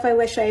I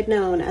wish I had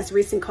known as a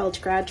recent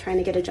college grad trying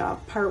to get a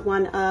job. Part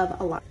one of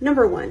a lot.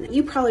 Number one,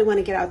 you probably want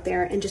to get out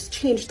there and just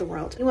change the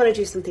world. You want to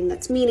do something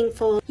that's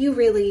meaningful. You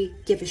really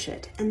give a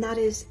shit, and that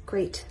is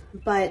great.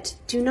 But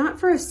do not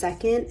for a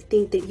second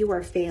think that you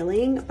are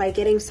failing by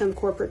getting some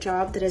corporate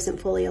job that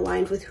isn't fully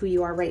aligned with who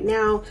you are right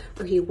now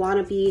or who you want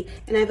to be.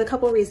 And I have a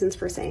couple reasons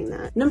for saying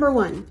that. Number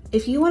one,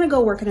 if you want to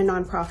go work at a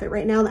nonprofit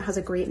right now that has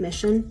a great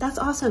mission, that's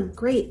awesome.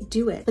 Great,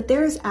 do it. But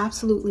there is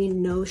absolutely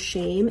no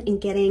shame in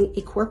getting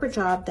a corporate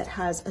job that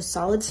has a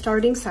solid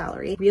starting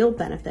salary, real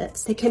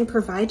benefits, that can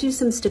provide you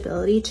some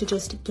stability to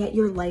just get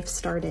your life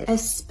started,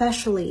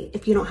 especially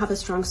if you don't have a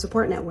strong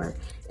support network,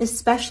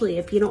 especially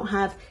if you don't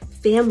have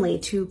family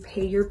to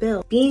pay your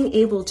bill. Being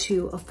able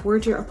to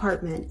afford your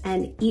apartment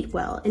and eat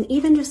well, and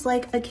even just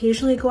like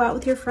occasionally go out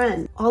with your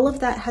friend, all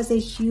of that has a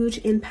huge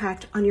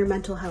impact on your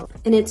mental health.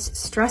 And it's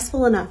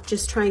stressful enough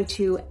just trying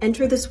to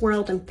enter this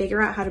world and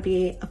figure out how to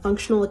be a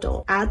functional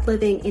adult. Add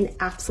living in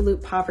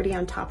absolute poverty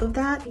on top of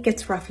that, it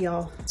gets rough,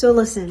 y'all. So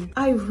listen,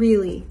 I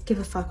really give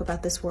a fuck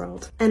about this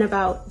world and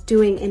about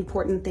doing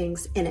important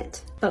things in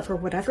it. But for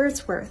whatever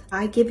it's worth,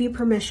 I give you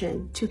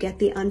permission to get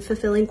the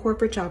unfulfilling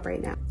corporate job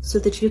right now so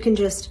that you can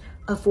just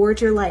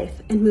afford your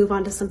life and move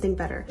on to something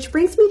better. Which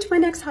brings me to my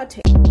next hot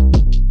take.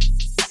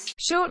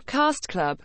 Short Cast Club.